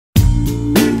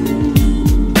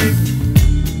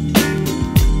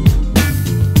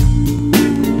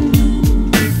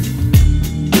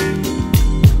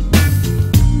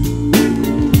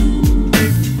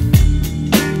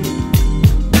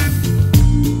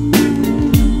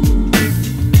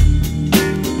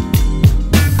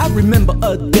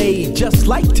a day just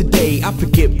like today. I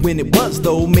forget when it was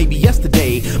though, maybe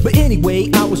yesterday. But anyway,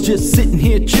 I was just sitting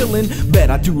here chilling. Bet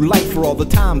I do life for all the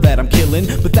time that I'm killing,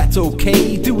 but that's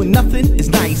okay, doing nothing is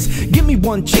nice. Give me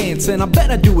one chance and I bet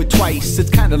I do it twice. It's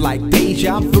kinda like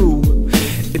deja vu.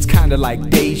 It's kinda like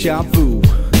deja vu.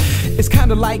 It's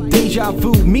kinda like deja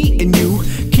vu, me and you,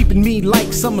 keeping me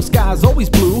like summer skies always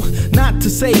blue. Not to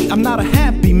say I'm not a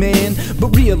happy man,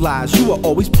 but realize you are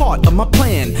always part of my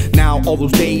plan. Now all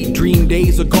those daydream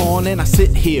days are gone, and I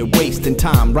sit here wasting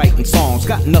time writing songs.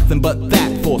 Got nothing but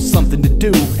that for something to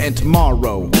do, and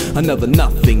tomorrow another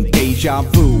nothing deja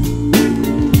vu.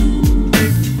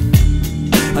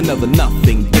 Another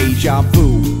nothing deja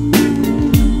vu.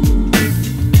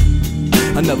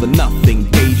 Another nothing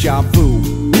deja vu.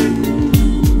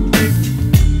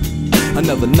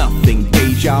 Another nothing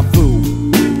deja vu.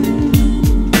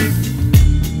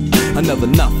 Another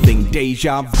nothing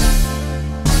deja vu.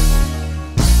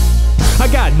 I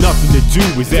got nothing to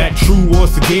do, is that true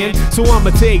once again? So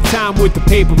I'ma take time with the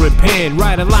paper and pen,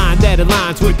 write a line that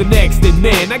aligns with the next, and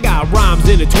then I got rhymes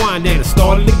intertwined and I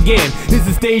started again. Is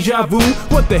this deja vu?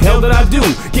 What the hell did I do?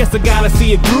 Guess I gotta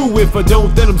see it through, if I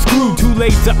don't then I'm screwed. Too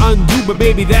late to undo, but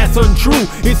baby that's untrue.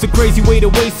 It's a crazy way to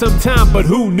waste some time, but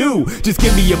who knew? Just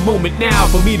give me a moment now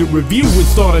for me to review and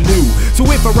start anew. So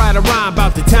if I write a rhyme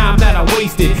about the time that I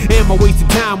wasted, am I wasting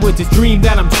time with this dream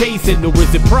that I'm chasing? Or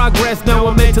is it progress now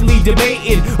I'm mentally debating?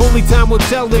 Only time will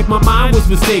tell if my mind was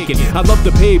mistaken. I love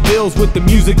to pay bills with the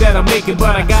music that I'm making,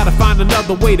 but I gotta find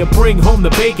another way to bring home the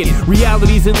bacon.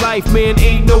 Realities in life, man,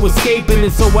 ain't no escaping,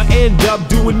 and so I end up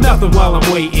doing nothing while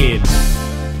I'm waiting.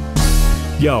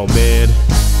 Yo, man,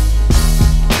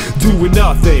 doing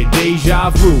nothing,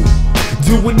 deja vu.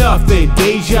 Doing nothing,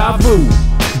 deja vu.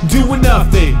 Doing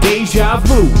nothing, deja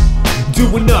vu.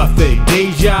 Doing nothing,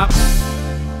 deja vu.